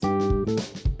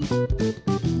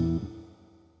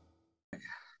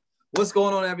What's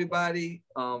going on, everybody?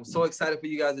 So excited for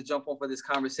you guys to jump on for this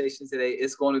conversation today.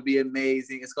 It's going to be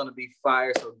amazing. It's going to be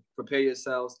fire. So prepare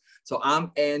yourselves. So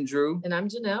I'm Andrew. And I'm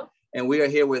Janelle. And we are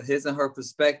here with his and her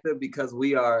perspective because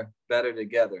we are better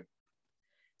together.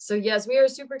 So yes, we are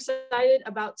super excited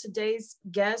about today's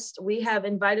guest. We have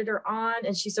invited her on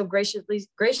and she so graciously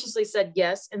said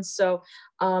yes. And so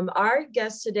our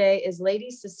guest today is Lady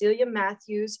Cecilia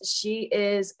Matthews. She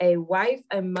is a wife,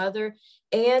 a mother,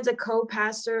 and a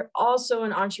co-pastor, also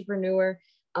an entrepreneur.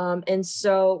 And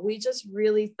so we just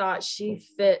really thought she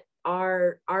fit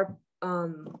our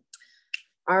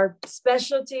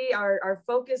specialty, our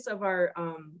focus of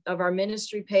our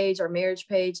ministry page, our marriage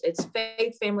page. It's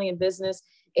faith, family, and business.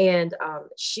 And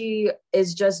she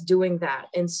is just doing that.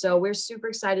 And so we're super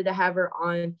excited to have her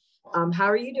on. How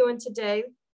are you doing today?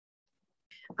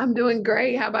 I'm doing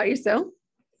great. How about yourself?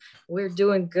 We're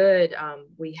doing good.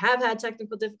 We have had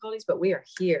technical difficulties, but we are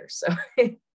here. So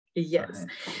yes.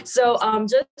 So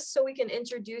just so we can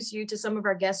introduce you to some of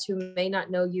our guests who may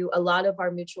not know you, a lot of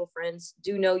our mutual friends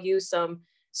do know you, some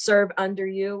serve under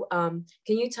you. Can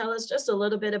you tell us just a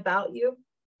little bit about you?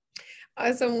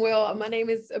 Awesome. Well, my name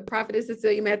is Prophetess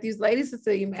Cecilia Matthews, Lady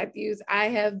Cecilia Matthews. I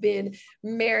have been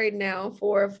married now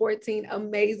for 14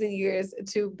 amazing years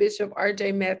to Bishop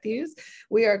R.J. Matthews.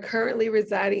 We are currently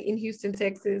residing in Houston,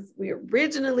 Texas. We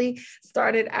originally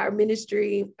started our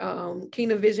ministry,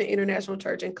 Kingdom Vision International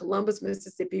Church in Columbus,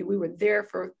 Mississippi. We were there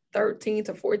for 13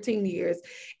 to 14 years.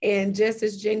 And just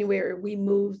this January, we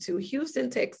moved to Houston,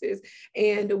 Texas,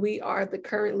 and we are the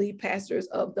currently pastors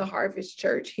of the Harvest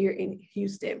Church here in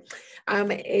Houston. I'm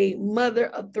a mother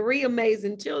of 3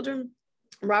 amazing children,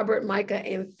 Robert, Micah,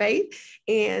 and Faith.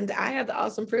 And I have the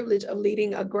awesome privilege of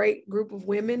leading a great group of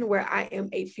women where I am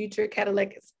a future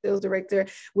Cadillac sales director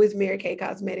with Mary Kay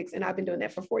Cosmetics. And I've been doing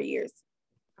that for 4 years.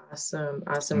 Awesome.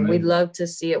 Awesome. We'd love to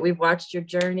see it. We've watched your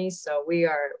journey. So we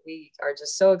are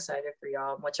just so excited for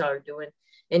y'all and what y'all are doing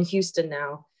in Houston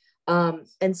now.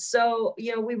 And so,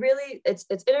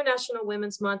 it's International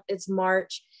Women's Month. It's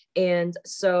March. And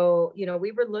so,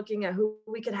 we were looking at who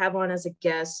we could have on as a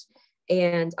guest.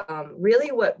 And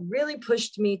really what really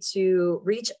pushed me to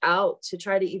reach out to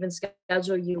try to even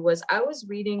schedule you was I was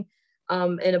reading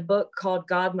in a book called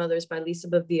Godmothers by Lisa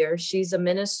Bevere. She's a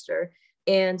minister.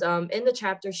 And in the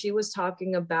chapter, she was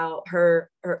talking about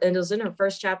her, and it was in her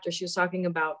first chapter, she was talking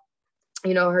about,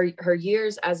 her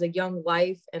years as a young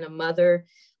wife and a mother,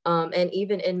 and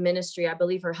even in ministry. I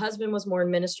believe her husband was more in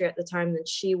ministry at the time than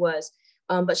she was,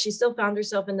 but she still found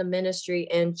herself in the ministry,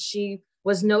 and she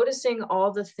was noticing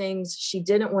all the things she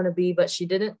didn't want to be, but she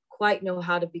didn't quite know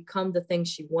how to become the thing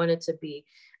she wanted to be.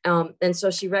 And so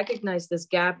she recognized this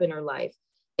gap in her life.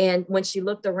 And when she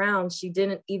looked around, she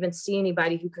didn't even see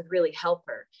anybody who could really help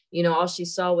her. All she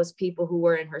saw was people who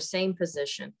were in her same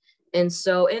position. And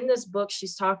so in this book,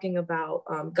 she's talking about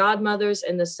godmothers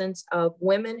in the sense of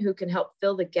women who can help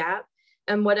fill the gap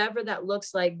and whatever that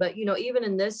looks like. But, even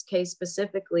in this case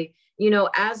specifically,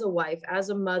 as a wife, as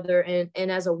a mother,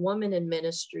 and as a woman in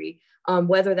ministry,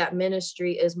 whether that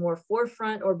ministry is more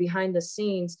forefront or behind the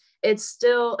scenes, it's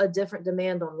still a different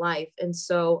demand on life. And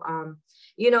so,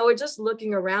 we're just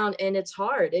looking around, and it's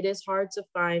hard. It is hard to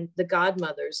find the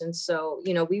godmothers. And so,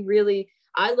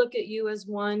 I look at you as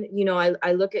one.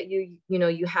 I look at you,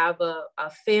 you have a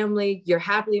family, you're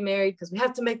happily married, because we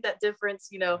have to make that difference.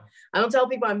 I don't tell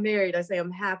people I'm married, I say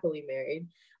I'm happily married.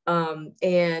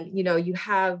 And you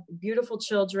have beautiful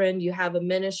children, you have a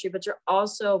ministry, but you're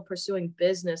also pursuing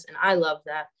business. And I love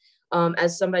that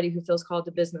as somebody who feels called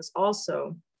to business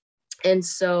also. And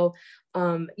so,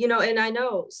 and I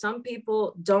know some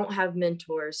people don't have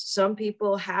mentors. Some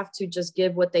people have to just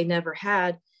give what they never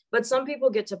had, but some people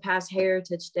get to pass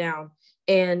heritage down.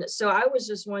 And so I was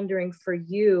just wondering for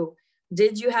you,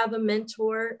 did you have a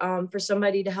mentor for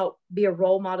somebody to help be a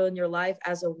role model in your life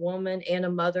as a woman and a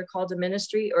mother called to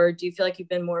ministry? Or do you feel like you've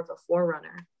been more of a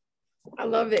forerunner? I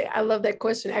love it. I love that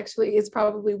question. Actually, it's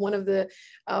probably one of the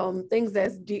things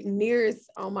that's nearest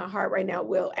on my heart right now.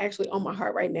 Well, actually on my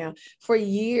heart right now. For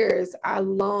years, I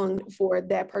longed for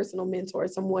that personal mentor,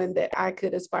 someone that I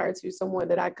could aspire to, someone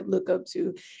that I could look up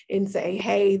to and say,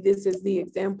 hey, this is the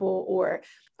example, or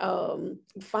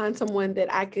find someone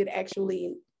that I could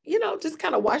actually just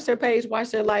kind of watch their page, watch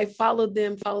their life, follow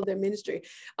them, follow their ministry.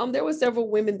 There were several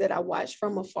women that I watched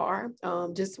from afar.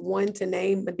 Just one to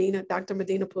name, Dr.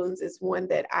 Medina Poons is one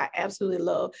that I absolutely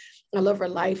love. I love her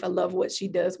life. I love what she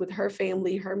does with her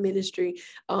family, her ministry.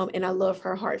 And I love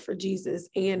her heart for Jesus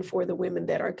and for the women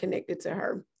that are connected to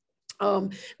her.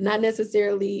 Not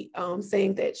necessarily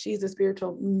saying that she's a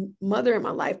spiritual mother in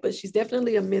my life, but she's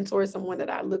definitely a mentor, someone that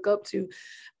I look up to.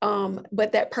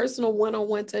 But that personal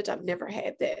one-on-one touch, I've never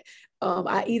had that.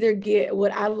 I either get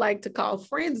what I like to call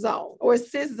friend zone or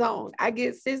sis zone. I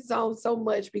get sis zone so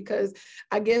much because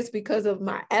I guess because of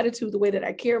my attitude, the way that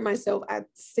I carry myself, I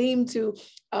seem to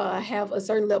have a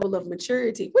certain level of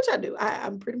maturity, which I do.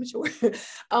 I'm pretty mature.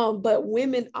 But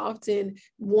women often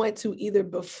want to either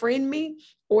befriend me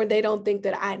or they don't think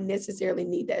that I necessarily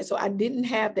need that. So I didn't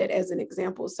have that as an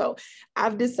example. So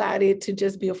I've decided to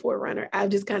just be a forerunner. I've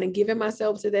just kind of given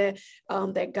myself to that,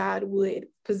 that God would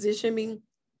position me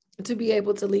to be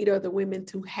able to lead other women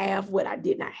to have what I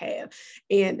did not have.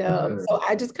 And so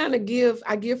I just kind of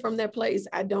I give from that place.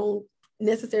 I don't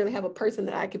necessarily have a person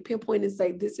that I can pinpoint and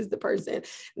say, this is the person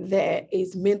that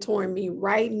is mentoring me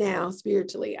right now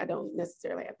spiritually. I don't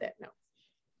necessarily have that, no.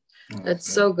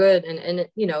 That's so good. And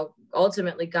you know,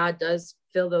 ultimately God does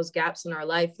fill those gaps in our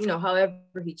life, you know, however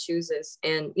he chooses.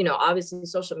 And, you know, obviously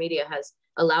social media has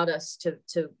allowed us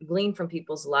to glean from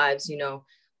people's lives, you know.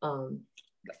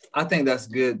 I think that's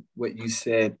good what you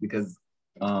said, because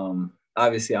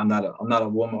obviously I'm not a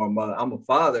woman or a mother, I'm a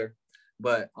father,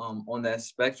 but on that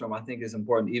spectrum, I think it's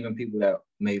important, even people that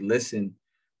may listen,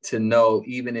 to know,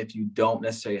 even if you don't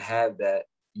necessarily have that,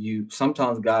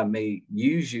 sometimes God may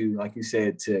use you, like you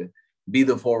said, to be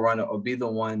the forerunner or be the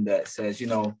one that says, you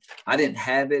know, I didn't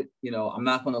have it, you know, I'm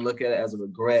not going to look at it as a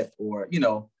regret or, you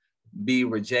know, be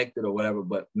rejected or whatever,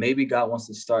 but maybe God wants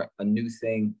to start a new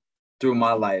thing through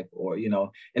my life, or, you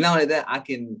know, and not only that, I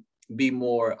can be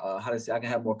more, I can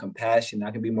have more compassion.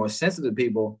 I can be more sensitive to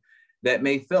people that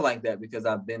may feel like that because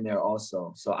I've been there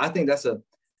also. So I think that's a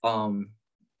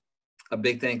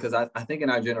big thing, because I think in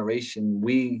our generation,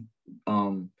 we,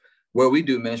 where we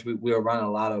do ministry, we are around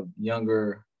a lot of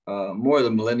younger, more of the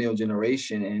millennial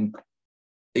generation. And,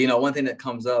 you know, one thing that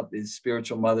comes up is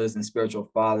spiritual mothers and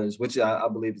spiritual fathers, which I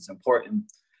believe is important.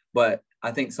 But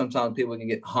I think sometimes people can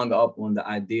get hung up on the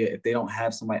idea, if they don't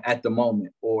have somebody at the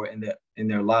moment or in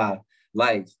their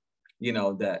life, you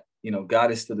know, that, you know,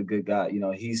 God is still a good God. You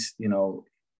know, he's, you know,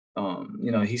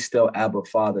 he's still Abba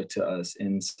Father to us.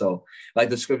 And so, like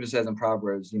the scripture says in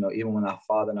Proverbs, you know, even when our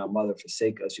father and our mother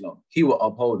forsake us, you know, he will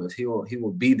uphold us. He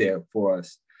will be there for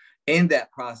us in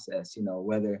that process, you know,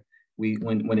 whether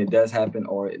when it does happen,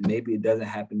 or maybe it doesn't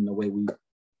happen in the way we,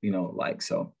 you know, like.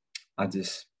 So I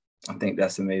think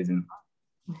that's amazing.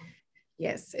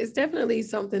 Yes, it's definitely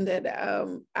something that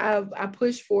I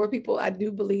push for people. I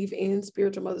do believe in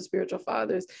spiritual mothers, spiritual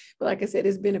fathers, but like I said,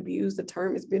 it's been abused. The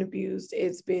term has been abused.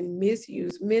 It's been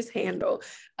misused, mishandled.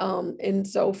 And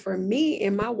so for me,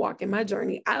 in my walk, in my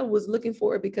journey, I was looking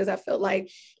for it because I felt like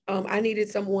I needed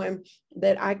someone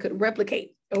that I could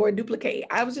replicate or duplicate.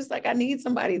 I was just like, I need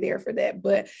somebody there for that.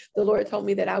 But the Lord told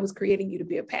me that I was creating you to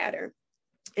be a pattern.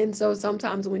 And so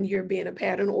sometimes when you're being a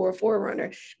pattern or a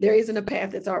forerunner, there isn't a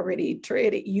path that's already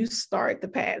treaded. You start the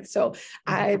path. So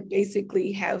I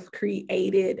basically have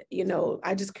created, you know,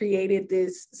 I just created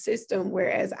this system,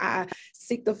 whereas I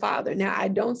seek the Father. Now, I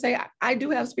don't say I do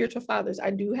have spiritual fathers.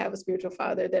 I do have a spiritual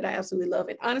father that I absolutely love.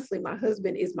 And honestly, my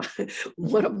husband is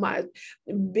one of my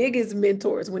biggest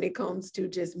mentors when it comes to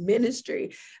just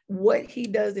ministry. What he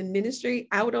does in ministry,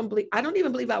 I don't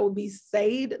even believe I would be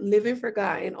saved, living for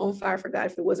God and on fire for God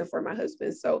if it wasn't for my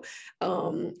husband. So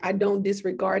I don't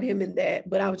disregard him in that,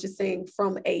 but I was just saying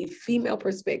from a female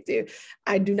perspective,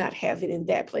 I do not have it in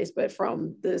that place, but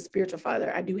from the spiritual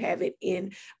father, I do have it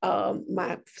in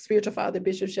my spiritual father,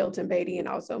 Bishop Shelton Beatty, and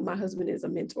also my husband is a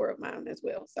mentor of mine as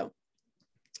well. So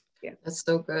yeah, that's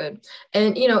so good.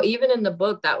 And, you know, even in the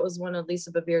book, that was one of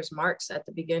Lisa Bevere's marks at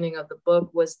the beginning of the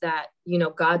book, was that, you know,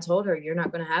 God told her, you're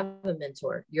not going to have a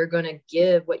mentor. You're going to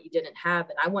give what you didn't have.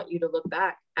 And I want you to look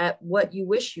back at what you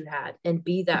wish you had and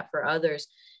be that for others.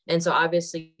 And so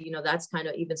obviously, you know, that's kind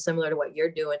of even similar to what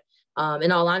you're doing.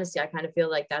 In all honesty, I kind of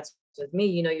feel like that's with me.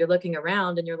 You know, you're looking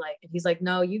around and you're like, and he's like,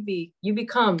 no, you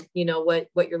become, you know,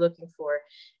 what you're looking for.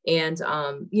 And,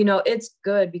 you know, it's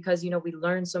good because, you know, we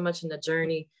learn so much in the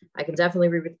journey. I can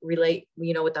definitely relate,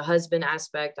 you know, with the husband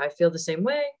aspect. I feel the same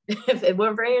way if it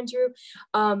weren't for Andrew.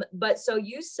 But so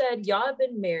you said y'all have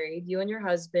been married, you and your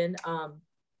husband,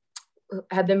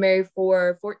 have been married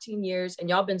for 14 years and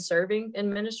y'all been serving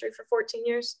in ministry for 14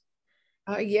 years?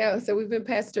 Yeah, so we've been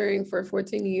pastoring for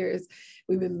 14 years.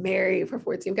 We've been married for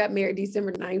 14. We got married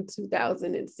December 9th,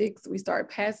 2006. We started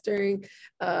pastoring.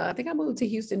 I think I moved to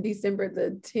Houston December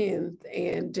the 10th.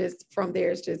 And just from there,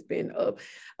 it's just been up.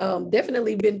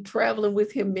 Definitely been traveling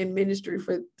with him in ministry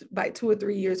for about 2 or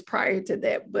 3 years prior to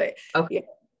that. But okay, yeah,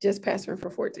 just pastoring for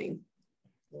 14.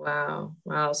 Wow.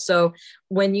 Wow. So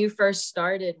when you first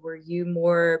started, were you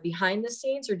more behind the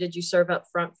scenes or did you serve up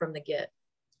front from the get?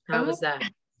 How was that?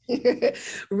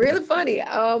 Really funny.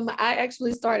 I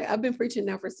actually started, I've been preaching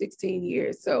now for 16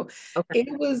 years. So Okay.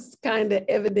 it was kind of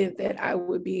evident that I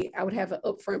would have an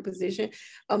upfront position.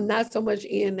 Not so much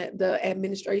in the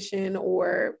administration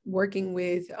or working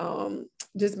with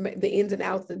just the ins and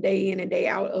outs, the day in and day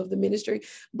out of the ministry,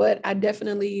 but I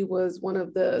definitely was one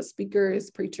of the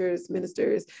speakers, preachers,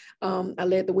 ministers. I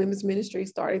led the women's ministry,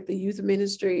 started the youth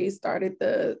ministry, started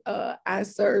the I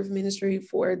Serve ministry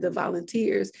for the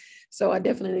volunteers. So I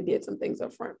definitely did some things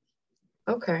up front.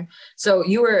 Okay. So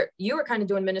you were kind of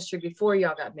doing ministry before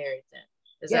y'all got married then.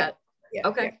 Is that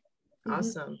okay? Yeah.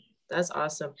 Awesome. That's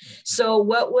awesome. So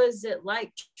what was it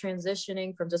like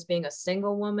transitioning from just being a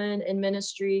single woman in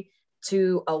ministry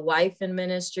to a wife in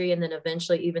ministry and then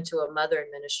eventually even to a mother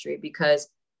in ministry? Because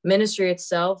ministry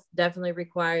itself definitely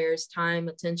requires time,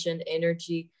 attention,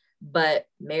 energy, but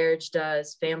marriage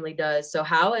does, family does. So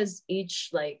how has each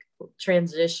like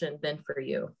transition been for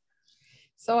you?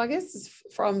 So I guess it's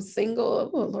from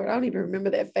single, oh Lord, I don't even remember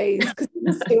that phase because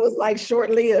it was like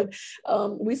short-lived.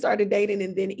 We started dating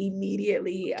and then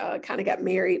immediately kind of got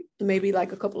married, maybe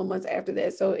like a couple of months after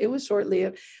that. So it was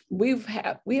short-lived. We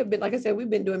have been, like I said,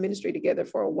 we've been doing ministry together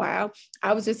for a while.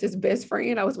 I was just his best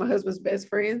friend. I was my husband's best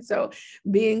friend. So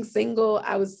being single,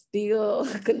 I was still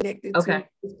connected to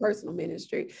his personal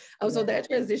ministry. So that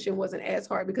transition wasn't as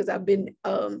hard because I've been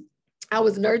I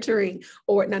was nurturing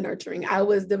or not nurturing. I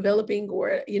was developing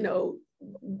or,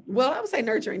 well, I would say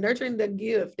nurturing the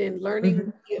gift and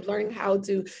learning how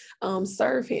to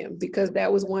serve him, because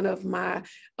that was one of my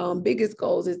biggest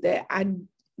goals is that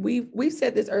we've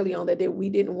said this early on that we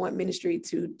didn't want ministry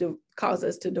to cause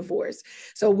us to divorce.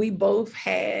 So we both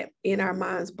had in our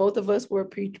minds, both of us were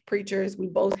preachers. We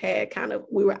both had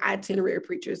we were itinerary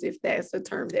preachers, if that's a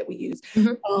term that we use.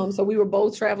 So we were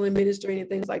both traveling, ministering and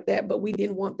things like that, but we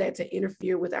didn't want that to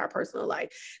interfere with our personal life.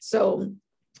 So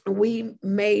we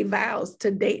made vows to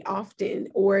date often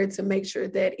or to make sure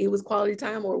that it was quality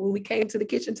time, or when we came to the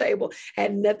kitchen table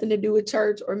had nothing to do with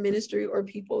church or ministry or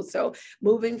people. So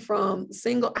moving from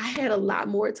single, I had a lot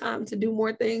more time to do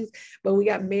more things, but when we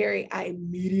got married, I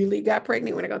immediately got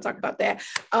pregnant. We're not going to talk about that.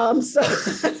 So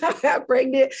I got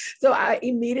pregnant. So I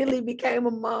immediately became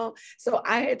a mom. So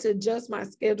I had to adjust my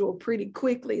schedule pretty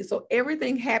quickly. So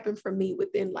everything happened for me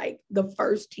within like the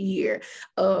first year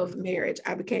of marriage.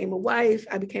 I became a wife,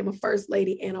 I became a first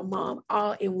lady and a mom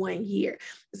all in 1 year.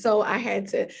 So I had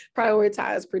to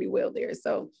prioritize pretty well there.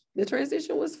 So the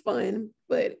transition was fun,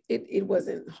 but it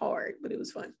wasn't hard, but it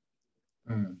was fun.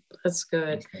 That's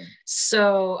good.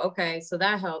 So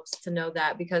that helps to know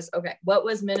that, because, what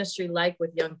was ministry like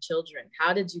with young children?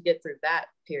 How did you get through that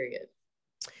period?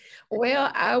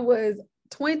 Well, I was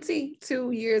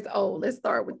 22 years old. Let's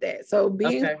start with that. So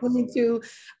being 22,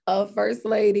 a first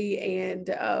lady and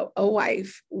a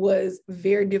wife was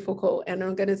very difficult. And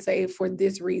I'm going to say for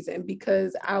this reason,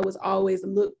 because I was always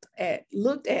looked at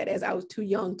as I was too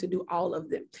young to do all of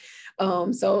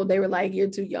them. So they were like, you're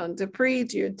too young to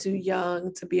preach. You're too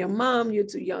young to be a mom. You're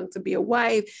too young to be a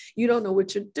wife. You don't know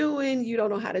what you're doing. You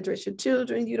don't know how to dress your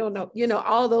children. You don't know,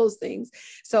 all those things.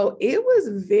 So it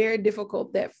was very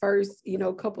difficult that first,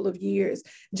 couple of years,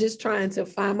 just trying to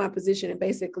find my position and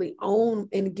basically own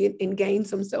and gain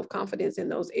some self-confidence in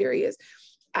those areas.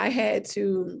 I had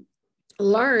to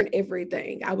learn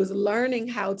everything. I was learning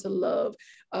how to love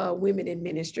women in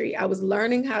ministry. I was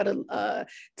learning how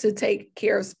to take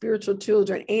care of spiritual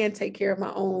children and take care of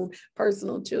my own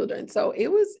personal children. So it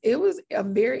was a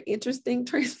very interesting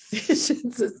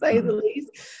transition, to say the least.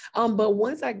 But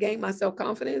once I gained my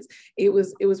self-confidence, it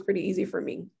was pretty easy for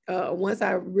me. Once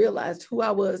I realized who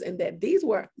I was and that these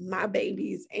were my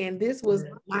babies and this was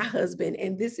my husband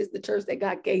and this is the church that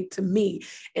God gave to me,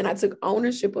 and I took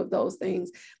ownership of those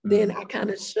things, then I kind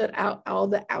of shut out all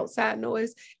the outside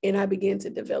noise and I began to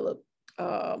develop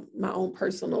my own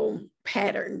personal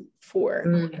pattern for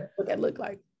what that looked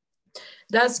like.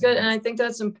 That's good. And I think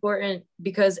that's important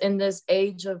because in this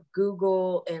age of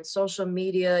Google and social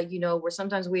media, where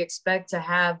sometimes we expect to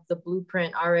have the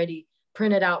blueprint already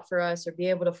printed out for us or be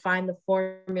able to find the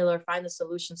formula or find the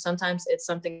solution. Sometimes it's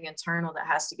something internal that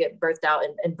has to get birthed out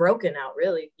and broken out,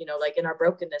 really, like in our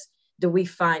brokenness, do we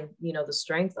find, the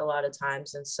strength a lot of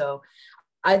times. And so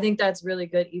I think that's really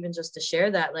good, even just to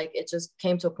share that. Like, it just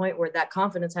came to a point where that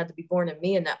confidence had to be born in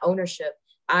me, and that ownership,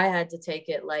 I had to take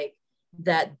it like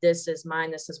that. This is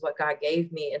mine. This is what God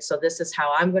gave me. And so this is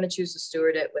how I'm going to choose to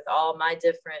steward it with all my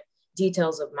different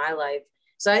details of my life.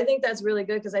 So I think that's really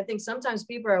good, because I think sometimes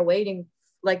people are waiting,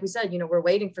 like we said, we're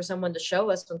waiting for someone to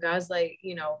show us when God's like,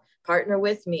 partner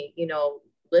with me,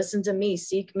 listen to me,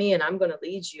 seek me, and I'm going to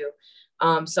lead you.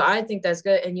 So I think that's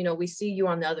good. And, you know, we see you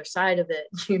on the other side of it,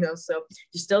 you know, so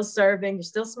you're still serving, you're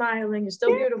still smiling, you're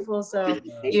still beautiful. So,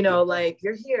 you know, like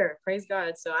you're here, praise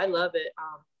God. So I love it.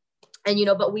 And, you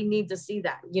know, but we need to see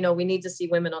that, you know, we need to see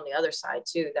women on the other side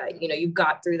too, that, you know, you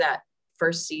got through that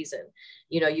first season,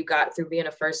 you know, you got through being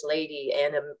a first lady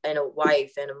and a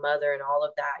wife and a mother and all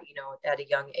of that, you know, at a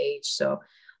young age. So,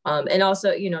 and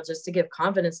also, you know, just to give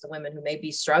confidence to women who may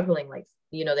be struggling, like,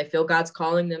 you know, they feel God's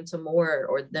calling them to more,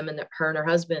 or them and her and her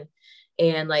husband.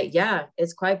 And like, yeah,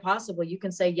 it's quite possible you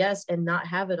can say yes and not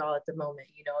have it all at the moment,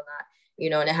 you know, not, you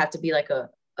know, and it have to be like a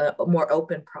more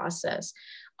open process.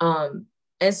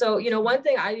 And so, you know, one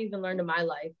thing I even learned in my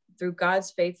life through God's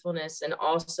faithfulness, and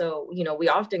also, you know, we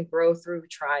often grow through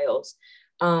trials.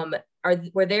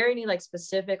 Were there any like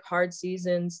specific hard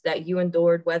seasons that you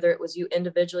endured, whether it was you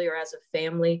individually or as a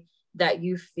family, that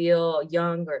you feel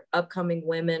young or upcoming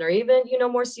women, or even, you know,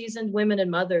 more seasoned women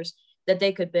and mothers, that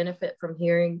they could benefit from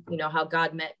hearing, you know, how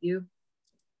God met you?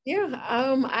 Yeah,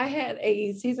 I had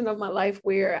a season of my life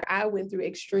where I went through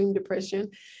extreme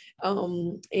depression.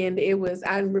 And it was,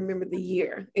 I remember the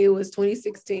year, it was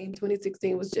 2016.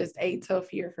 2016 was just a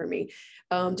tough year for me.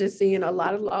 Just seeing a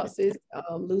lot of losses,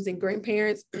 losing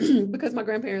grandparents, because my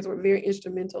grandparents were very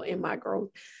instrumental in my growth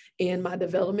and my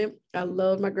development. I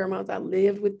loved my grandmas. I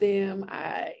lived with them.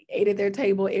 I ate at their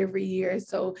table every year.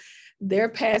 So their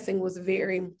passing was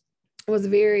very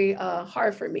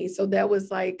hard for me. So that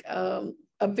was like,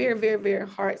 a very, very, very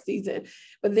hard season.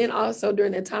 But then also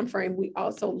during that time frame, we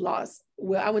also lost.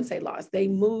 Well, I wouldn't say lost. They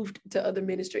moved to other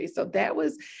ministries. So that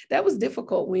was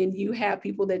difficult when you have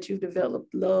people that you've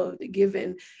developed, loved,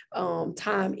 given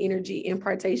time, energy,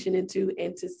 impartation into,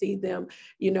 and to see them,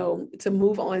 you know, to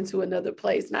move on to another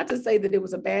place. Not to say that it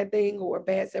was a bad thing or a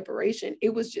bad separation.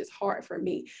 It was just hard for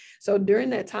me. So during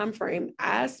that time frame,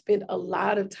 I spent a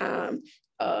lot of time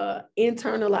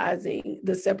internalizing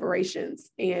the separations.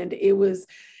 And it was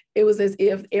as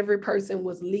if every person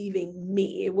was leaving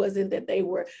me. It wasn't that they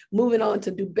were moving on to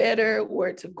do better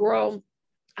or to grow.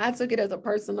 I took it as a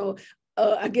personal,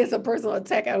 I guess a personal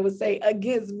attack, I would say,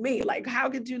 against me. Like, how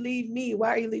could you leave me? Why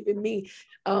are you leaving me?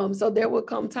 So there will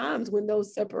come times when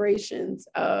those separations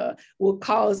will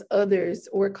cause others,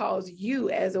 or cause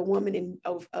you as a woman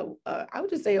I would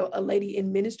just say a lady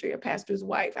in ministry, a pastor's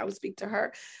wife. I would speak to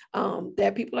her,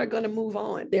 that people are going to move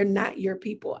on. They're not your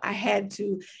people. I had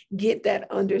to get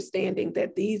that understanding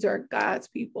that these are God's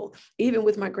people. Even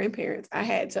with my grandparents, I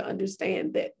had to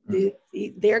understand that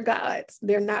they're God's.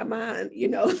 They're not mine. You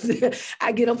know,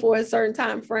 I get them for a certain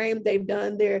time frame. They've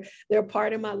done their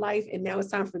part in my life, and now it's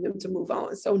time for them to move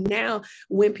on. So now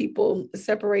when people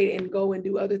separate and go and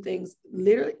do other things,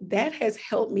 literally that has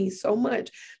helped me so much,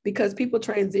 because people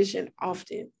transition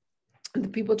often.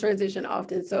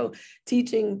 So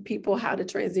teaching people how to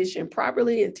transition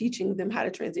properly and teaching them how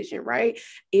to transition right,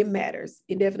 it matters.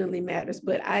 It definitely matters.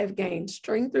 But I've gained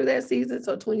strength through that season.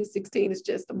 So 2016 is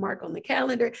just a mark on the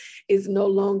calendar. It's no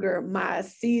longer my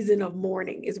season of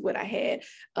mourning, is what I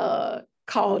had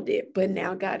called it. But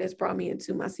now God has brought me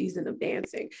into my season of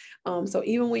dancing. So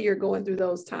even when you're going through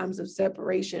those times of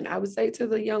separation, I would say to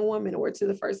the young woman or to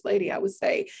the first lady, I would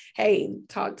say, hey,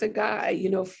 talk to God, you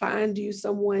know, find you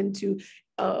someone to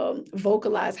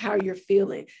vocalize how you're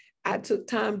feeling. I took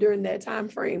time during that time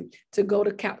frame to go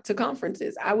to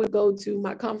conferences. I would go to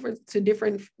my conference, to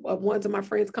different ones of my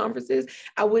friends' conferences.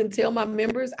 I wouldn't tell my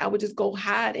members. I would just go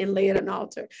hide and lay at an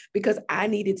altar, because I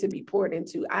needed to be poured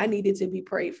into. I needed to be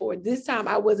prayed for. This time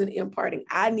I wasn't imparting.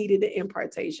 I needed the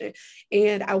impartation.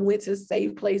 And I went to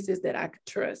safe places that I could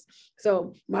trust.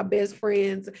 So my best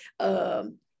friends,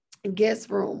 guest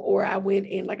room, or I went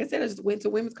in, like I said, I just went to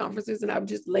women's conferences, and I would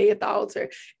just lay at the altar,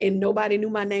 and nobody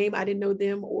knew my name. I didn't know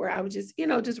them, or I would just, you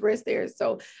know, just rest there.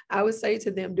 So I would say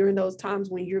to them, during those times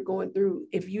when you're going through,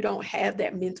 if you don't have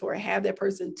that mentor, have that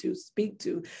person to speak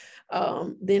to,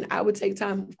 then I would take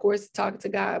time, of course, talk to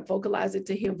God, vocalize it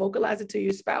to him, vocalize it to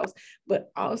your spouse,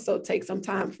 but also take some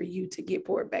time for you to get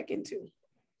poured back into.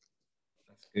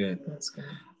 That's good.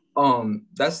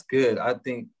 That's good. I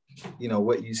think, you know,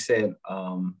 what you said,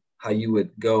 how you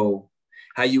would go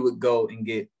and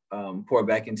get poured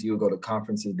back into. You would go to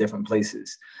conferences, different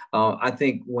places. I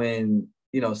think when,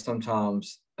 you know,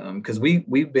 sometimes, because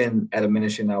we've been at a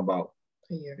ministry now about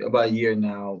a year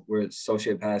now. We're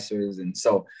associate pastors. And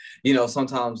so, you know,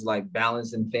 sometimes like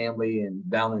balancing family and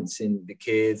balancing the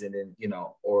kids, and then, you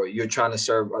know, or you're trying to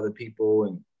serve other people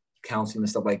and counseling and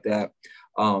stuff like that.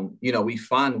 You know, we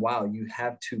find, wow, you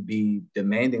have to be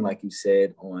demanding, like you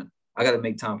said, on, I got to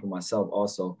make time for myself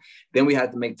also. Then we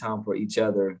have to make time for each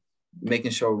other,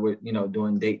 making sure we're, you know,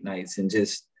 doing date nights and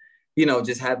just you know,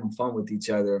 just having fun with each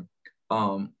other.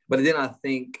 But then I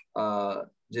think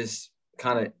just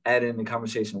kind of adding the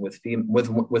conversation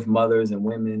with mothers and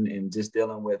women, and just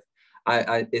dealing with,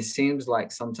 it seems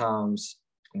like sometimes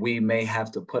we may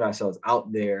have to put ourselves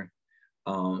out there.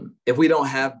 If we don't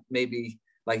have, maybe,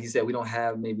 like you said, we don't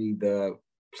have maybe the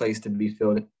place to be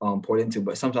poured into,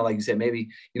 but sometimes, like you said, maybe,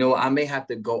 you know, I may have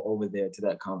to go over there to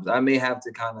that conference. I may have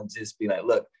to kind of just be like,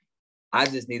 look, I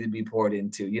just need to be poured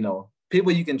into, you know,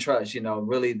 people you can trust, you know,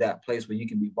 really that place where you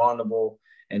can be vulnerable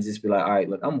and just be like, all right,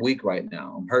 look, I'm weak right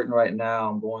now. I'm hurting right now.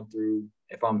 I'm going through,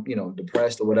 if I'm, you know,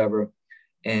 depressed or whatever.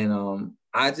 And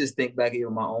I just think back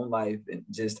even my own life and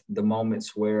just the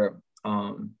moments where,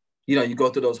 you know, you go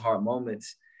through those hard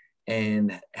moments,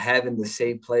 and having the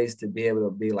safe place to be able to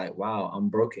be like, wow, I'm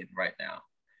broken right now,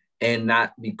 and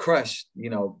not be crushed, you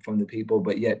know, from the people,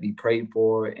 but yet be prayed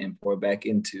for and poured back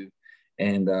into.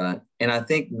 And I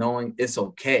think knowing it's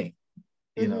okay,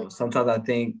 you know, sometimes I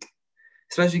think,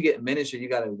 especially getting ministry, you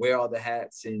got to wear all the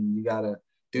hats and you got to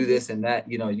do this and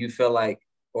that, you know, you feel like,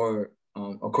 or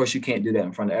of course you can't do that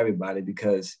in front of everybody,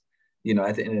 because, you know,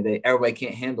 at the end of the day, everybody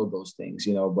can't handle those things,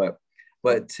 you know,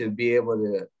 but to be able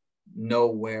to know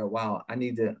where, wow, I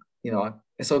need to, you know,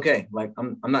 it's okay. Like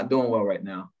I'm not doing well right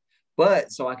now,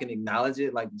 but so I can acknowledge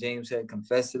it, like James said,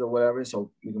 confess it or whatever,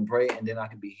 so we can pray, and then I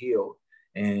can be healed.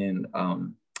 And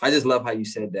I just love how you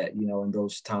said that, you know, in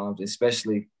those times,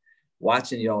 especially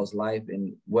watching y'all's life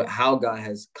and how God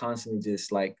has constantly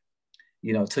just, like,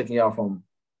 you know, taking y'all from,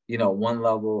 you know, one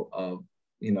level of,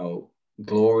 you know,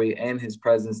 glory and his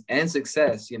presence and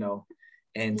success, you know,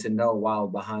 and to know, wow,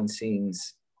 behind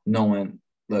scenes, knowing,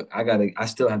 look, I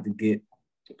still have to get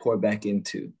poured back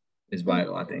into is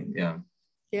vital, I think. Yeah.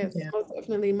 Yes, most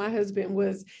definitely. My husband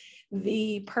was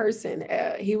the person.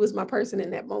 He was my person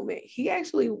in that moment. He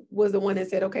actually was the one that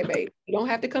said, okay, babe, you don't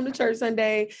have to come to church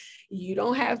Sunday. You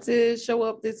don't have to show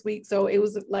up this week. So it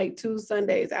was like 2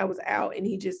 Sundays I was out, and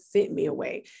he just sent me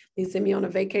away. He sent me on a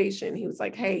vacation. He was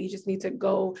like, hey, you just need to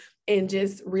go and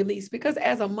just release, because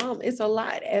as a mom, it's a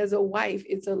lot. As a wife,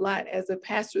 it's a lot. As a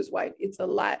pastor's wife, it's a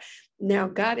lot. Now,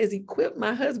 God has equipped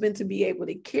my husband to be able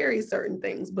to carry certain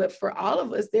things, but for all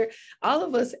of us,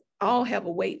 all have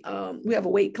a weight. We have a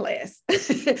weight class.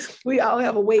 We all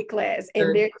have a weight class,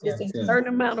 and there's just a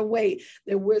certain amount of weight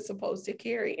that we're supposed to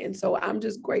carry. And so I'm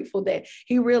just grateful that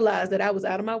he realized that I was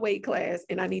out of my weight class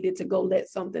and I needed to go let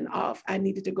something off. I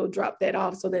needed to go drop that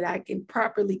off so that I can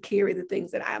properly carry the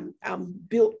things that I'm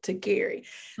built to carry.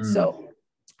 So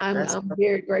I'm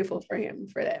very grateful for him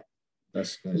for that.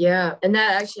 That's good. Yeah. And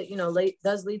that actually, you know,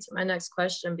 does lead to my next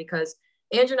question, because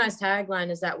Andrew and I's tagline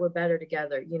is that we're better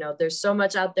together. You know, there's so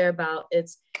much out there about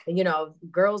it's, you know,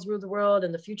 girls rule the world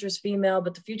and the future's female,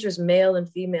 but the future's male and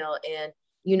female. And,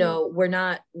 you know, we're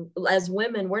not, as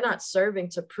women, we're not serving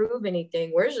to prove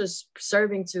anything. We're just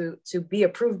serving to be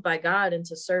approved by God and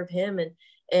to serve him.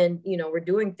 And, you know, we're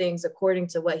doing things according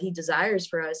to what he desires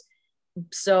for us.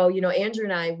 So, you know, Andrew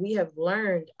and I, we have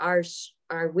learned our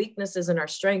weaknesses and our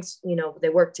strengths, you know, they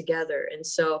work together. And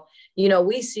so, you know,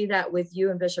 we see that with you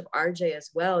and Bishop RJ as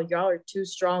well. Y'all are two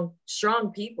strong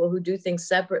people who do things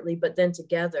separately, but then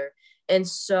together. And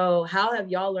so how have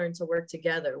y'all learned to work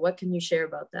together? What can you share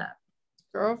about that?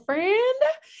 Girlfriend,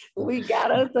 we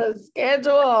got us a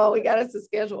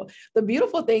schedule. The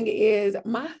beautiful thing is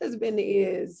my husband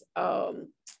is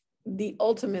the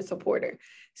ultimate supporter.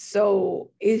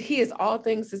 So he is all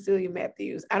things Cecilia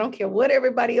Matthews. I don't care what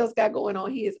everybody else got going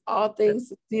on. He is all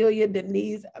things Cecilia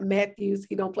Denise Matthews.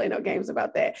 He don't play no games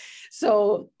about that.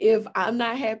 So if I'm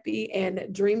not happy and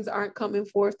dreams aren't coming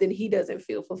forth, then he doesn't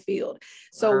feel fulfilled.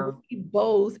 So we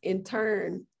both in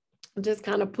turn just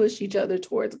kind of push each other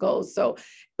towards goals. So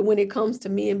when it comes to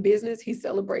me in business, he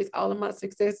celebrates all of my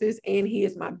successes and he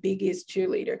is my biggest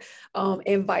cheerleader,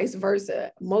 and vice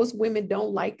versa. Most women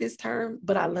don't like this term,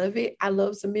 but I love it. I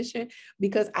love submission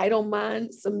because I don't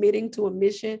mind submitting to a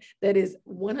mission that is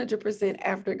 100%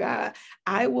 after God.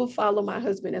 I will follow my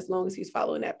husband as long as he's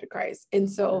following after Christ. And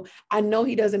so I know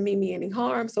he doesn't mean me any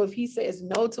harm. So if he says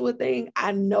no to a thing,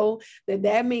 I know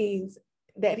that means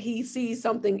that he sees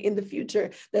something in the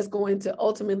future that's going to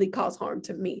ultimately cause harm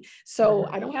to me. So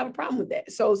I don't have a problem with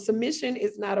that. So submission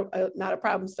is not a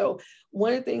problem. So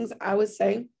one of the things I would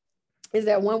say is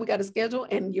that one, we got a schedule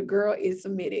and your girl is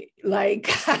submitted. Like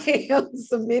I am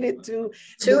submitted to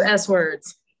two S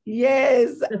words.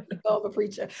 Yes, I'm a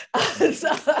preacher. So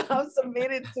I'm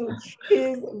submitted to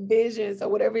his vision. So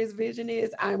whatever his vision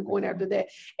is, I'm going after that.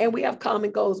 And we have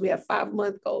common goals. We have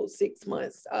 5-month goals, 6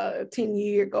 months,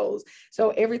 10-year goals.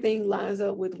 So everything lines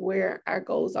up with where our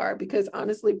goals are, because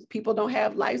honestly, people don't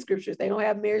have life scriptures. They don't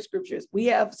have marriage scriptures. We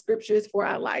have scriptures for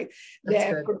our life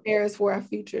that prepare us for our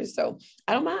future. So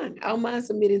I don't mind. I don't mind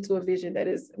submitting to a vision that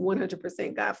is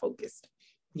 100% God focused.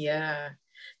 Yeah.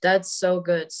 That's so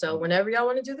good. So whenever y'all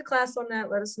want to do the class on that,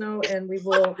 let us know and we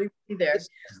will be there.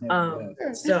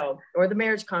 So, or the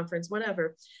marriage conference,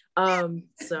 whatever. But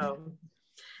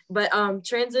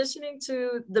transitioning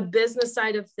to the business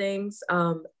side of things,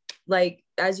 like,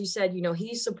 as you said, you know,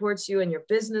 he supports you in your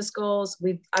business goals.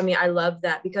 I love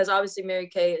that, because obviously Mary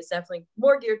Kay is definitely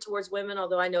more geared towards women,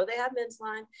 although I know they have men's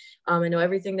line. I know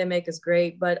everything they make is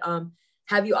great, but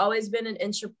have you always been an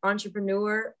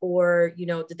entrepreneur, or, you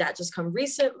know, did that just come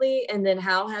recently? And then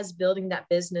how has building that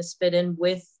business fit in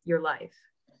with your life?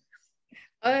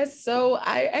 So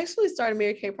I actually started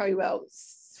Mary Kay probably about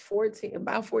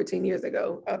 14 years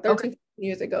ago, 13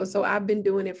 years ago. So I've been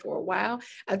doing it for a while.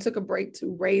 I took a break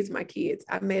to raise my kids.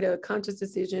 I made a conscious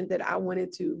decision that I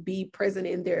wanted to be present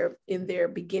in their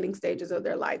beginning stages of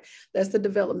their life. That's the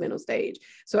developmental stage.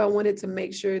 So I wanted to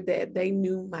make sure that they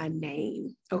knew my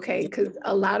name. Okay. Because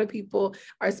a lot of people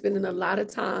are spending a lot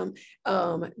of time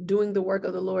doing the work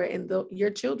of the Lord, and your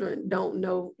children don't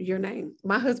know your name.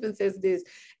 My husband says this,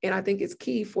 and I think it's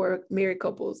key for married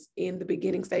couples in the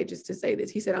beginning stages to say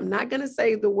this. He said, I'm not going to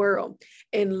save the world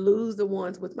and lose the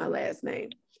ones with my last name.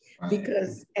 Right.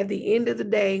 Because at the end of the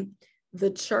day,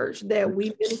 the church that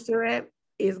we minister at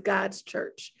is God's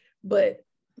church, but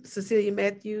Cecilia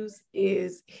Matthews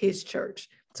is his church.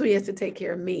 So he has to take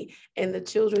care of me and the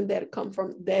children that come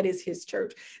from, that is his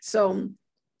church. So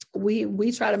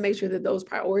we try to make sure that those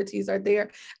priorities are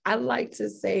there. I like to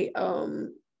say,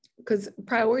 because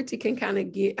priority can kind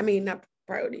of not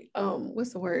priority.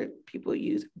 What's the word people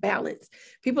use? Balance.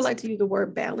 People like to use the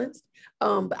word balance,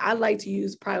 but I like to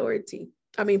use priority.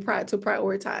 To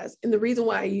prioritize. And the reason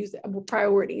why I use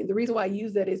priority, and the reason why I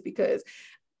use that is because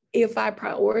if I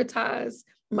prioritize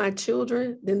my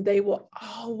children, then they will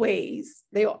always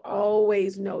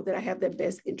know that I have their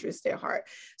best interest at heart.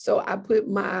 So I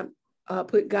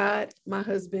put God, my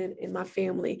husband, and my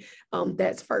family,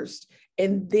 that's first.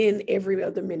 And then every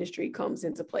other ministry comes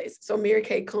into place. So Mary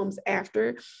Kay comes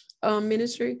after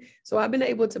ministry. So I've been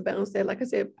able to balance that. Like I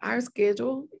said, our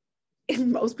schedule,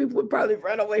 and most people would probably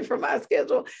run away from our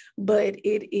schedule, but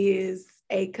it is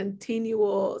a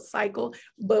continual cycle,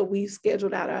 but we've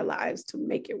scheduled out our lives to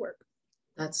make it work.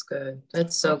 That's good.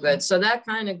 That's so good. So that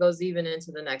kind of goes even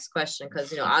into the next question,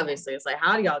 because, you know, obviously it's like,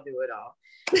 how do y'all do it all?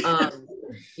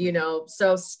 You know,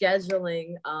 so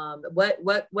scheduling,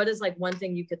 what is like one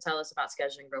thing you could tell us about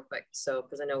scheduling real quick? So,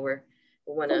 because I know we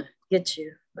want to get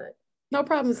you, but. No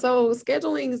problem. So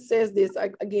scheduling says this,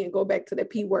 again, go back to the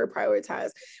P word,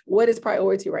 prioritize. What is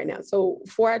priority right now? So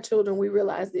for our children, we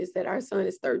realize this, that our son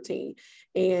is 13.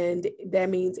 And that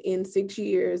means in 6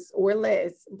 years or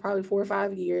less, probably 4 or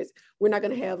 5 years, we're not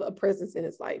going to have a presence in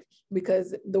his life,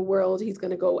 because the world, he's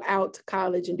going to go out to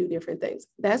college and do different things.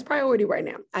 That's priority right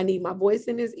now. I need my voice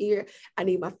in his ear. I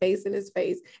need my face in his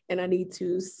face. And I need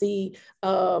to see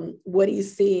what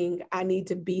he's seeing. I need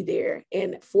to be there.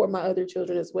 And for my other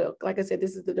children as well. Like I said,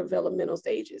 this is the developmental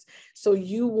stages. So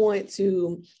you want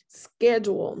to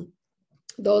schedule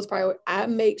those priorities. I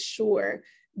make sure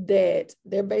that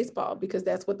they're baseball, because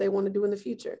that's what they want to do in the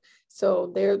future.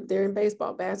 So they're in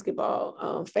baseball,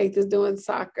 basketball. Faith is doing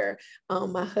soccer.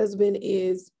 My husband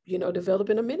is,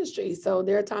 developing a ministry. So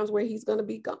there are times where he's going to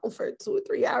be gone for 2 or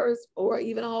 3 hours, or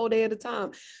even a whole day at a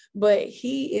time. But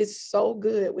he is so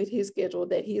good with his schedule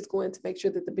that he is going to make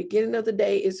sure that the beginning of the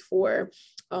day is for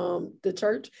the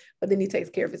church, but then he takes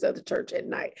care of his other church at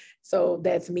night. So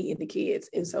that's me and the kids.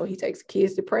 And so he takes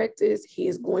kids to practice. He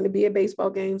is going to be at baseball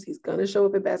games. He's going to show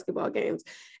up at basketball games.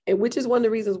 And which is one of the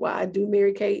reasons why I do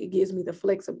Mary Kay. It gives me the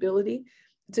flexibility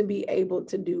to be able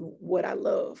to do what I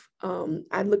love.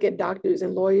 I look at doctors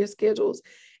and lawyers' schedules,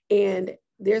 and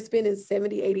they're spending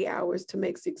 70, 80 hours to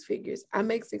make 6 figures. I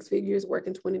make 6 figures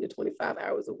working 20 to 25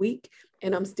 hours a week,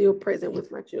 and I'm still present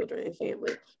with my children and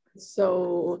family.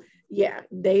 So yeah,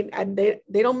 they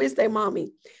don't miss their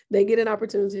mommy. They get an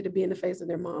opportunity to be in the face of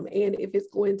their mom. And if it's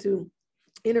going to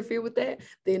interfere with that,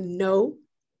 then no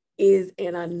is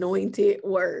an anointed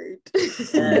word.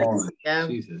 Yes. Yeah,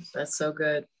 Jesus. That's so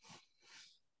good.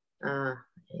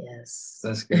 Yes.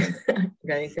 That's good. Got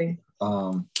anything?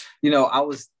 I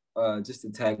was just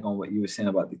to tag on what you were saying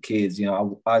about the kids.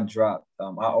 I dropped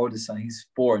our oldest son. He's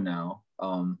 4 now.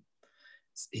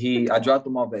 I dropped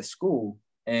him off at school,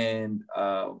 And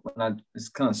it's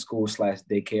kind of school /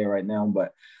 daycare right now,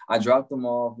 but I dropped him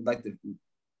off like the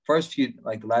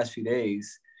last few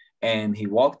days, and he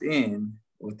walked in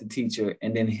with the teacher,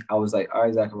 and then I was like, all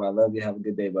right, Zachary, I love you, have a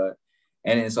good day, bud.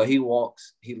 And then so he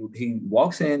walks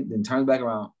in, then turns back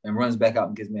around and runs back out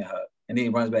and gives me a hug, and then he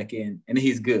runs back in, and then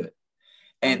he's good.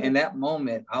 And in that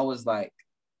moment, I was trying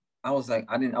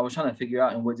to figure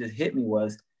out, and what just hit me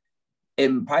was,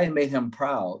 it probably made him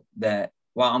proud that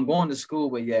while I'm going to school,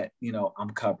 but yet,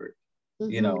 I'm covered,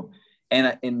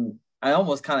 and I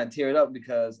almost kind of teared up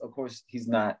because, of course, he's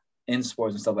not in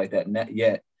sports and stuff like that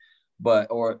yet,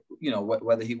 but, or,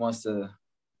 whether he wants to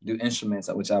do instruments,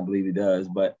 which I believe he does,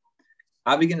 but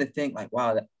I begin to think like,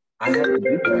 wow, I have to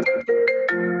do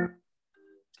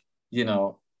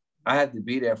that. I have to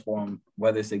be there for him,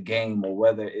 whether it's a game or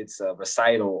whether it's a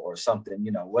recital or something,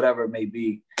 whatever it may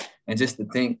be. And just to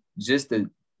think, just the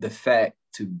fact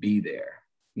to be there,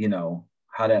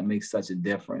 how that makes such a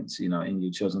difference, in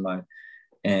your children's life.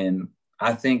 And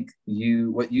I think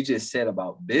what you just said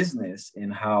about business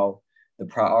and how the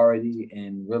priority,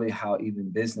 and really how even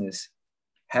business,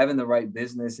 having the right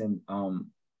business and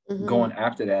going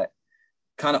after that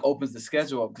kind of opens the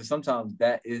schedule up, because sometimes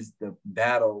that is the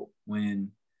battle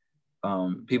when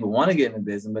people want to get into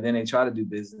business, but then they try to do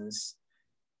business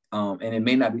and it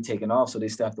may not be taken off, so they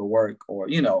still have to work, or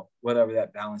whatever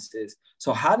that balance is.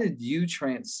 So how did you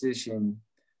transition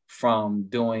from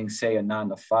doing, say, a 9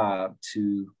 to 5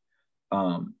 to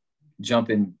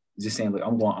jumping, just saying, look,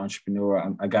 I'm going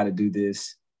entrepreneur, I got to do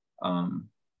this? I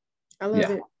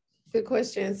love it. Good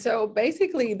question. So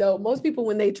basically, though, most people,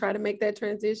 when they try to make that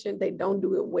transition, they don't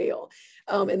do it well.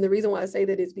 And the reason why I say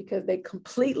that is because they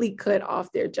completely cut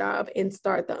off their job and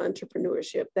start the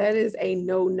entrepreneurship. That is a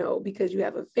no, because you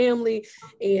have a family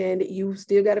and you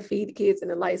still got to feed the kids and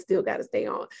the lights still got to stay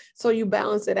on. So you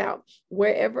balance it out.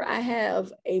 Wherever I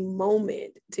have a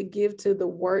moment to give to the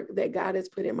work that God has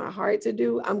put in my heart to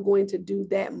do, I'm going to do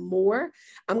that more.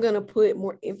 I'm going to put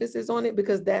more emphasis on it,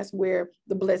 because that's where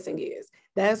the blessing is.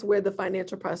 That's where the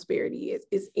financial prosperity is.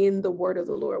 It's in the word of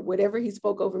the Lord. Whatever he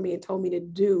spoke over me and told me to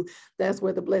do, that's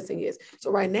where the blessing is.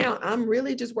 So right now, I'm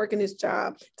really just working this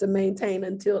job to maintain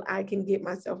until I can get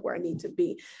myself where I need to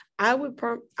be. I would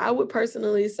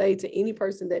personally say to any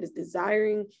person that is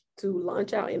desiring to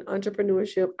launch out in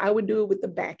entrepreneurship, I would do it with the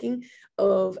backing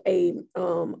of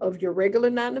of your regular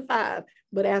 9 to 5.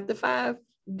 But after 5,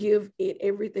 give it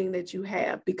everything that you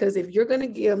have, because if you're going to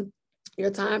give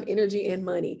your time, energy, and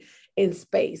money and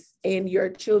space and your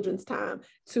children's time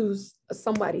to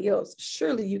somebody else,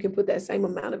 surely you can put that same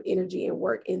amount of energy and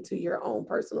work into your own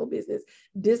personal business.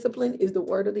 Discipline is the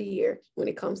word of the year when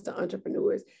it comes to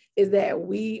entrepreneurs, is that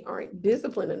we aren't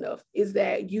disciplined enough, is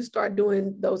that you start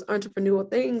doing those entrepreneurial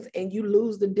things and you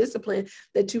lose the discipline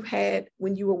that you had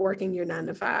when you were working your 9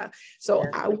 to 5. So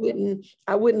I wouldn't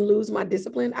lose my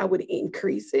discipline. I would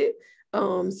increase it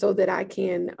so that I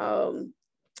can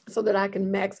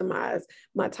maximize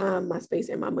my time, my space,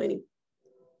 and my money.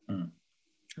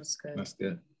 That's good. That's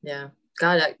good. Yeah.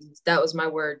 God, that was my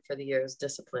word for the year, is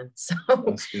discipline. So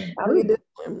that's good.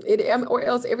 Or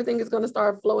else everything is going to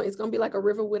start flowing. It's going to be like a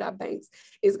river without banks.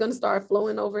 It's going to start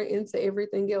flowing over into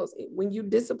everything else. When you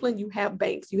discipline, you have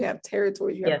banks, you have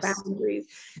territories, you have boundaries.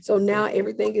 So now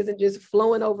everything isn't just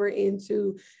flowing over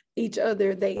into each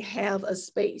other. They have a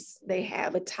space, they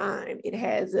have a time, it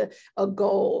has a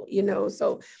goal,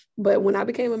 so. But when I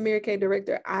became a Mary Kay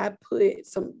director, I put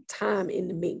some time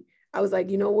into me. I was like,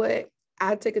 you know what,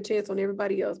 I take a chance on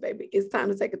everybody else, baby. It's time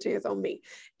to take a chance on me,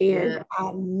 and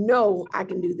I know I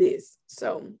can do this.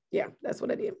 So yeah, that's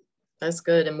what I did. That's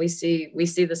good. And we see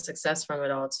the success from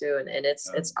it all too. And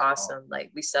it's awesome.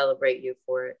 Like, we celebrate you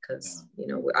for it, because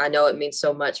I know it means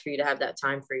so much for you to have that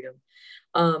time freedom.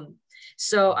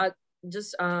 So I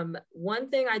just, one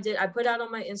thing I put out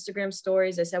on my Instagram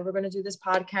stories, I said, we're going to do this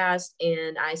podcast.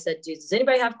 And I said, does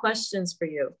anybody have questions for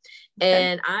you? Okay.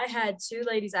 And I had 2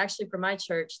 ladies actually from my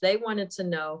church. They wanted to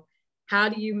know, how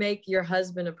do you make your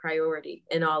husband a priority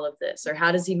in all of this? Or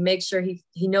how does he make sure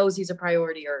he knows he's a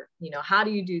priority? Or, how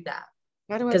do you do that?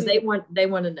 Because they want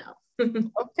to know.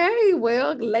 Okay,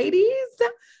 well, ladies,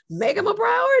 make them a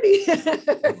priority.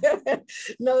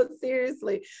 No,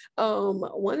 seriously.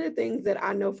 One of the things that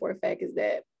I know for a fact is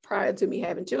that prior to me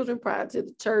having children, prior to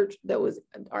the church, that was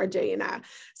RJ and I.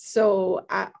 So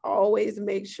I always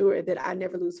make sure that I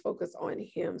never lose focus on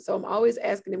him. So I'm always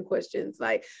asking him questions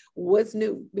like, what's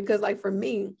new? Because like for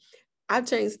me, I've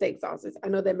changed steak sauces. I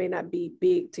know that may not be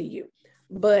big to you.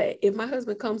 But if my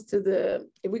husband comes if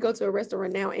we go to a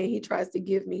restaurant now and he tries to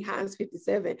give me Heinz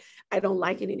 57, I don't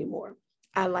like it anymore.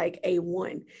 I like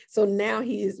A1. So now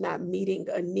he is not meeting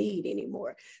a need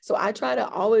anymore. So I try to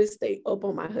always stay up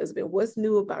on my husband. What's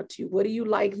new about you? What do you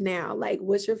like now? Like,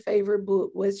 what's your favorite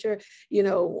book? What's your,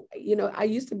 I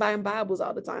used to buy him Bibles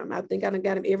all the time. I think I done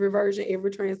got him every version,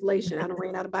 every translation. I done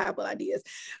ran out of Bible ideas,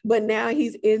 but now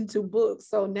he's into books.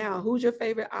 So now who's your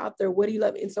favorite author? What do you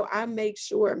love? And so I make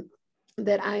sure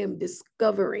that I am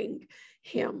discovering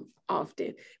him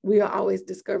often. We are always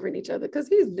discovering each other because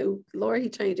he's new. Lord, he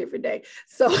changed every day.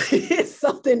 So it's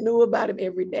something new about him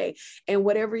every day. And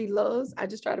whatever he loves, I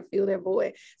just try to fill that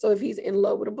void. So if he's in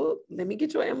love with a book, let me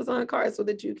get your Amazon card so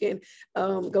that you can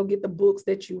go get the books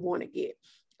that you want to get.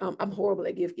 I'm horrible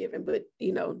at gift giving, but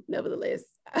nevertheless,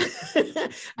 I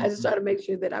just try to make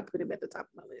sure that I put him at the top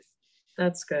of my list.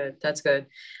 That's good. That's good.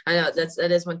 I know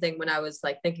that is one thing. When I was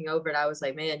like thinking over it, I was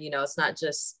like, man, it's not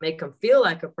just make him feel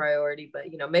like a priority, but,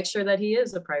 make sure that he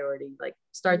is a priority, like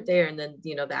start there. And then,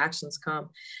 the actions come.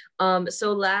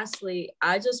 So lastly,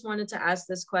 I just wanted to ask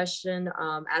this question,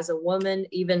 as a woman,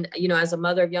 even, as a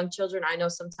mother of young children, I know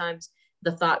sometimes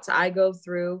the thoughts I go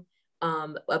through,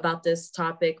 about this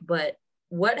topic, but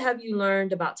what have you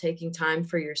learned about taking time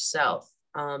for yourself?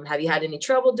 Have you had any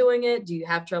trouble doing it? Do you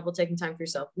have trouble taking time for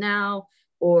yourself now?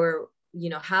 Or,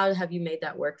 how have you made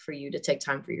that work for you to take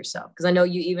time for yourself? Because I know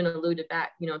you even alluded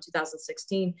back, in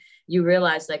 2016, you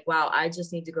realized like, wow, I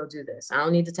just need to go do this. I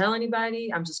don't need to tell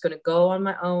anybody. I'm just going to go on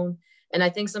my own. And I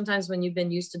think sometimes when you've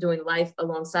been used to doing life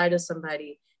alongside of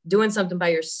somebody, doing something by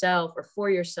yourself or for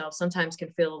yourself sometimes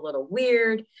can feel a little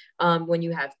weird. When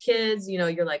you have kids,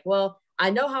 you're like, well, I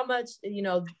know how much,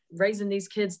 raising these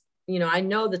kids, I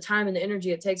know the time and the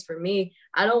energy it takes for me.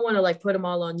 I don't want to like put them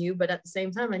all on you, but at the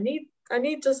same time, I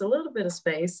need just a little bit of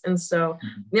space. And so,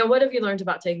 what have you learned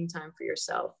about taking time for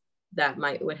yourself that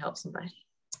would help somebody?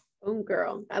 Oh,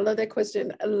 girl, I love that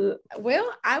question.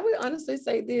 Well, I would honestly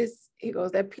say this. Here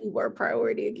goes that P word,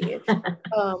 priority again.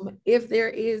 If there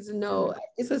is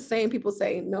it's the same people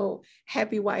say, no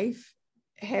happy wife,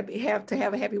 have to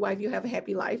have a happy wife, you have a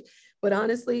happy life. But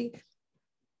honestly,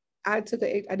 I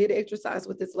did an exercise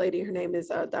with this lady. Her name is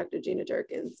Dr. Gina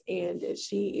Jerkins, and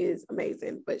she is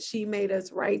amazing. But she made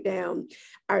us write down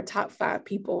our top 5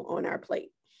 people on our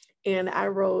plate. And I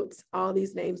wrote all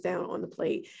these names down on the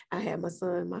plate. I had my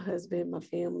son, my husband, my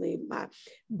family, my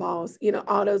boss,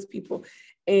 all those people.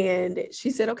 And she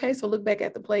said, okay, so look back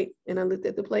at the plate. And I looked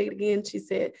at the plate again. She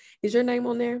said, is your name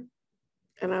on there?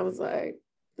 And I was like,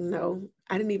 no,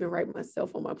 I didn't even write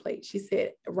myself on my plate. She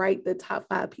said, write the top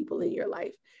 5 people in your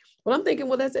life. Well, I'm thinking,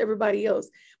 well, that's everybody else.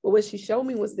 But what she showed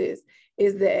me was is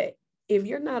that if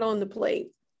you're not on the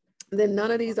plate, then none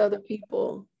of these other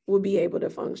people will be able to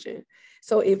function.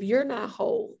 So if you're not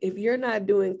whole, if you're not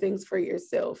doing things for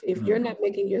yourself, if you're not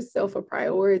making yourself a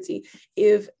priority,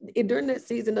 if during that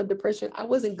season of depression, I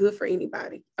wasn't good for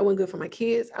anybody. I wasn't good for my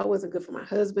kids. I wasn't good for my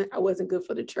husband. I wasn't good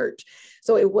for the church.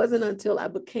 So it wasn't until I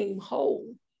became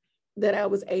whole that I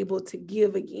was able to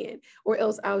give again, or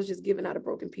else I was just giving out of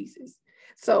broken pieces.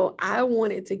 So I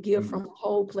wanted to give from a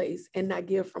whole place and not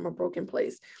give from a broken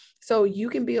place. So you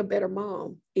can be a better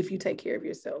mom if you take care of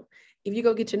yourself. If you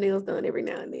go get your nails done every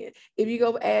now and then, if you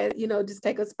go just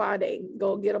take a spa day,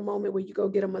 go get a moment where you go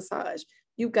get a massage,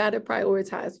 you got to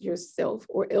prioritize yourself,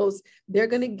 or else they're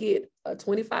going to get a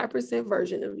 25%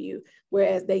 version of you,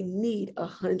 whereas they need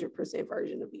 100%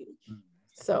 version of you.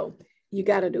 So you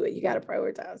got to do it. You got to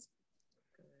prioritize.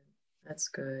 That's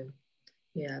good.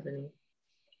 Yeah, Ebony.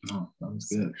 Oh, sounds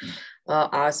good.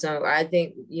 Awesome. I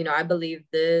think, I believe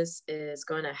this is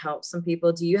going to help some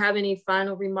people. Do you have any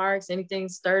final remarks? Anything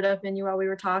stirred up in you while we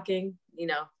were talking?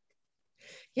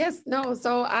 Yes, no.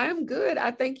 So I'm good.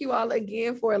 I thank you all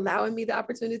again for allowing me the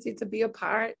opportunity to be a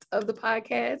part of the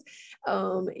podcast.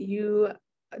 You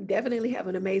definitely have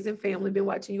an amazing family. Been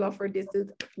watching you all for a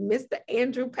distance. Mr.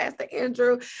 Andrew, Pastor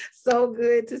Andrew, so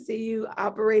good to see you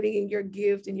operating in your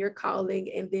gift and your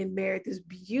calling, and then married this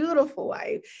beautiful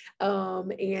wife.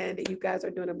 And you guys are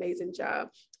doing an amazing job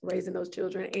raising those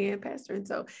children and pastoring.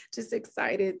 So just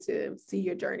excited to see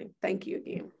your journey. Thank you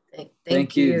again.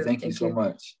 Thank you. Thank you so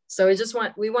much. So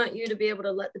we want you to be able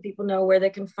to let the people know where they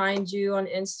can find you on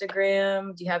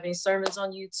Instagram. Do you have any sermons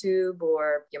on YouTube,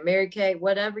 or your Mary Kay,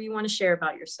 whatever you want to share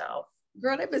about yourself?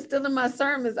 Girl, they've been stealing my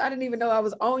sermons. I didn't even know I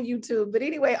was on YouTube. But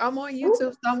anyway, I'm on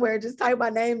YouTube somewhere. Just type my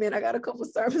name in. I got a couple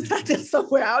sermons out there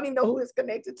somewhere. I don't even know who it's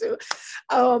connected to.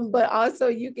 But also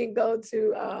you can go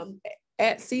to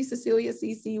at C Cecilia,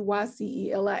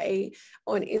 CCYCELIA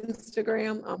on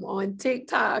Instagram. I'm on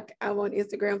TikTok. I'm on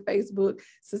Instagram, Facebook,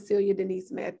 Cecilia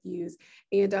Denise Matthews,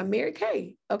 and Mary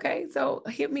Kay. Okay, so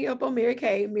hit me up on Mary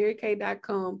Kay,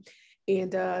 marykay.com,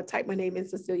 and type my name in,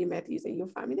 Cecilia Matthews, and you'll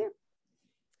find me there.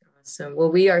 Awesome.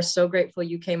 Well, we are so grateful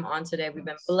you came on today. We've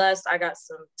been blessed. I got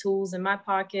some tools in my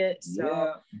pocket.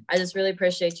 So I just really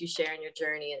appreciate you sharing your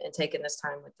journey and taking this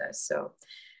time with us. So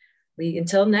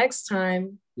until next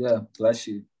time. Yeah, bless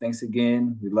you. Thanks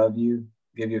again. We love you.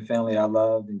 Give your family our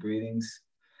love and greetings.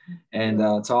 And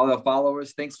to all our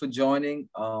followers, thanks for joining.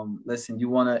 Listen, you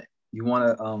wanna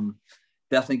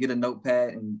definitely get a notepad,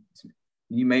 and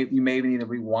you may even need to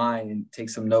rewind and take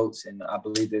some notes. And I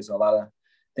believe there's a lot of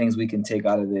things we can take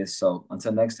out of this. So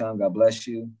until next time, God bless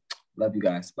you. Love you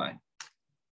guys. Bye.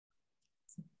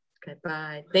 Okay,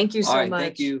 bye. Thank you so much.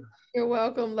 Thank you. You're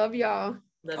welcome. Love y'all.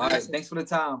 Love all right. Thanks for the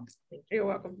time. You're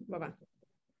welcome. Bye-bye.